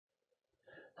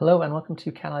Hello and welcome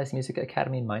to Catalyze Music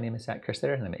Academy. My name is Zaak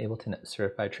Kerstetter and I'm an Ableton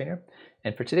Certified Trainer.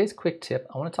 And for today's quick tip,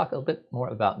 I want to talk a little bit more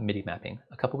about MIDI mapping.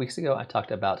 A couple weeks ago, I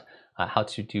talked about how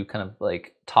to do kind of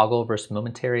like toggle versus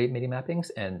momentary MIDI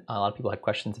mappings, and a lot of people had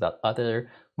questions about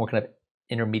other more kind of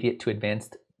intermediate to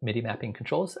advanced MIDI mapping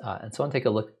controls. And so I want to take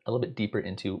a look a little bit deeper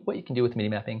into what you can do with MIDI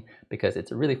mapping because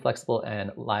it's really flexible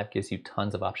and live gives you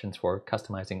tons of options for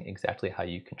customizing exactly how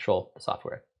you control the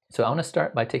software. So I want to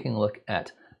start by taking a look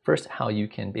at first, how you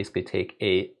can basically take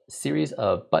a series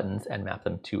of buttons and map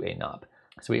them to a knob.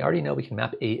 So we already know we can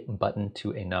map a button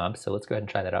to a knob, so let's go ahead and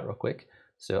try that out real quick.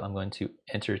 So I'm going to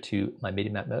enter to my MIDI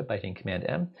map mode by hitting Command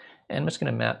M, and I'm just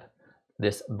going to map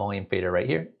this volume fader right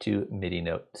here to MIDI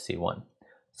note C1.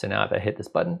 So now if I hit this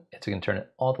button, it's going to turn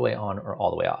it all the way on or all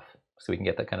the way off. So we can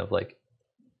get that kind of like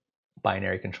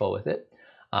binary control with it.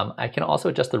 I can also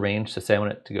adjust the range, so say I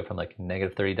want it to go from like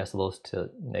 -30 decibels to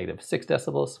 -6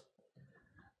 decibels.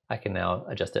 I can now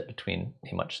adjust it between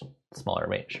a much smaller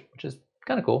range, which is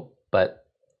kind of cool. But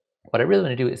what I really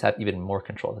want to do is have even more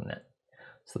control than that.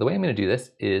 So the way I'm going to do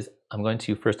this is I'm going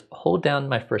to first hold down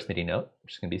my first MIDI note,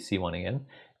 which is going to be C1 again,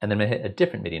 and then I'm going to hit a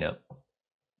different MIDI note,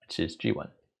 which is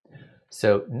G1.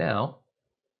 So now,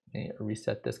 let me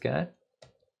reset this guy.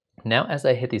 Now as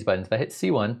I hit these buttons, if I hit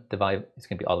C1, the volume is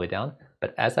going to be all the way down,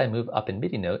 but as I move up in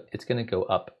MIDI note, it's going to go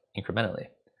up incrementally.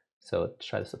 So let's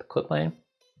try this with the clip playing.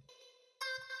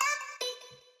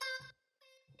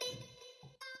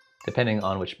 Depending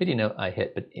on which MIDI note I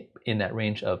hit, but in that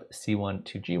range of C1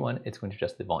 to G1, it's going to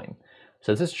adjust the volume.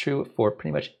 So this is true for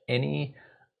pretty much any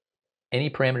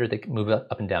parameter that can move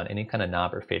up and down, any kind of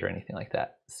knob or fader or anything like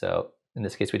that. So in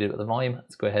this case, we did it with the volume.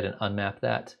 Let's go ahead and unmap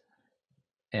that.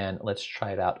 And let's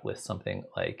try it out with something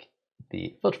like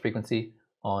the filter frequency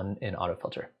on an auto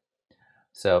filter.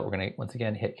 So we're going to, once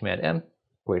again, hit Command M.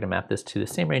 We're going to map this to the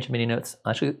same range of MIDI notes.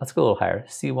 Actually, let's go a little higher,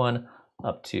 C1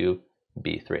 up to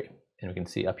B3. And we can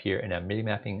see up here in our MIDI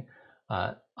mapping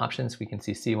options, we can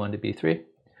see C1 to B3.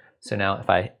 So now if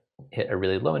I hit a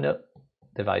really low note,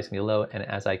 the value is going to be low. And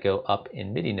as I go up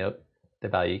in MIDI note, the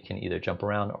value can either jump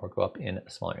around or go up in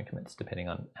smaller increments, depending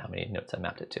on how many notes I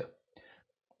mapped it to.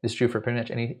 This is true for pretty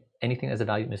much anything as the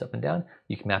value moves up and down.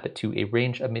 You can map it to a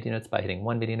range of MIDI notes by hitting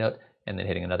one MIDI note and then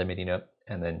hitting another MIDI note,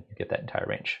 and then you get that entire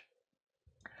range.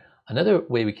 Another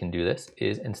way we can do this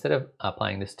is instead of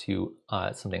applying this to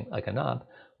something like a knob,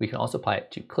 we can also apply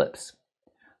it to clips.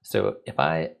 So if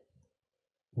I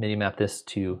MIDI map this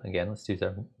to, again, let's use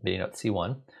our MIDI note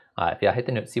C1. If I hit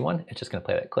the note C1, it's just going to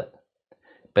play that clip.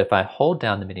 But if I hold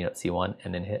down the MIDI note C1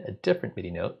 and then hit a different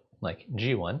MIDI note, like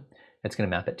G1, it's going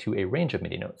to map it to a range of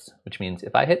MIDI notes, which means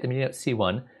if I hit the MIDI note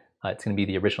C1, it's going to be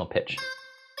the original pitch.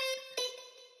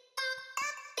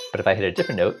 But if I hit a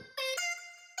different note,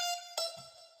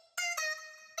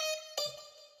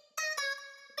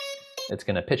 it's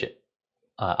going to pitch it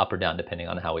up or down depending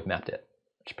on how we've mapped it,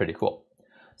 which is pretty cool.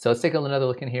 So let's take another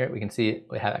look in here. We can see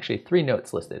we have actually 3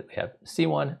 notes listed. We have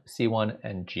C1, C1,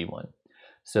 and G1.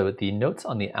 So the notes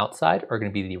on the outside are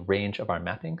going to be the range of our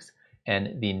mappings,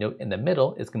 and the note in the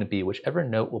middle is going to be whichever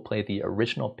note will play the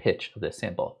original pitch of this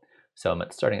sample. So I'm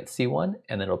starting at C1,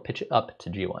 and then it'll pitch it up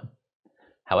to G1.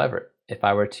 However, if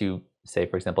I were to, say,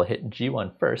 for example, hit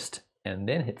G1 first, and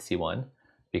then hit C1,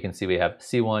 you can see we have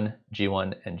C1,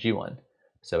 G1, and G1.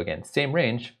 So again, same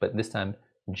range, but this time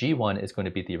G1 is going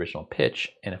to be the original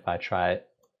pitch. And if I try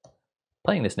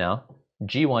playing this now,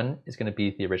 G1 is going to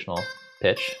be the original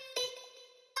pitch,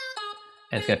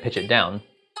 and it's going to pitch it down.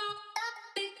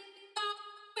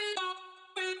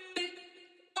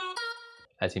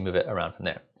 As you move it around from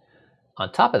there.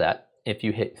 On top of that, if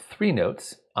you hit 3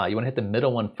 notes, you want to hit the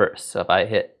middle one first. So if I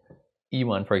hit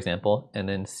E1, for example, and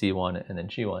then C1 and then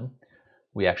G1,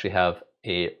 we actually have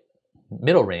a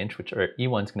middle range, which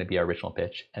E1 is going to be our original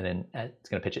pitch, and then it's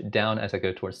going to pitch it down as I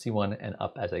go towards C1 and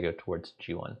up as I go towards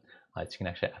G1. So you can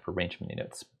actually have a range of MIDI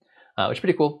notes, which is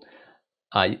pretty cool.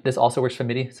 This also works for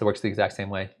MIDI, so it works the exact same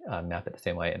way, map it the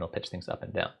same way, and it'll pitch things up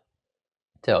and down.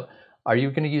 So are you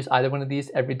going to use either one of these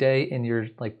every day in your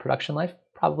production life?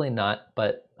 Probably not,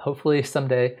 but hopefully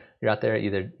someday you're out there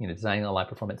either designing a live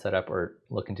performance setup or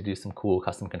looking to do some cool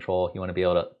custom control. You want to be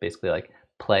able to basically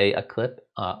play a clip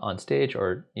on stage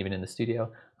or even in the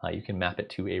studio. You can map it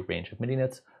to a range of MIDI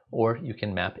notes, or you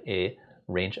can map a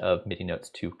range of MIDI notes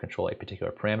to control a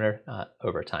particular parameter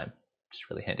over time, which is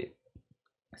really handy.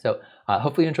 So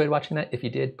hopefully you enjoyed watching that. If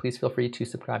you did, please feel free to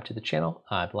subscribe to the channel.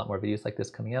 I have a lot more videos like this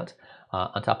coming out.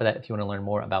 On top of that, if you want to learn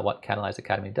more about what Catalyze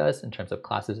Academy does in terms of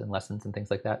classes and lessons and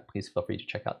things like that, please feel free to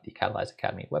check out the Catalyze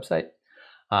Academy website.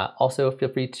 Also, feel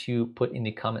free to put in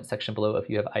the comment section below if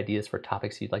you have ideas for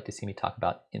topics you'd like to see me talk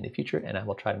about in the future, and I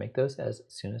will try to make those as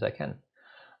soon as I can.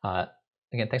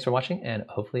 Again, thanks for watching, and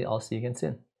hopefully I'll see you again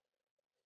soon.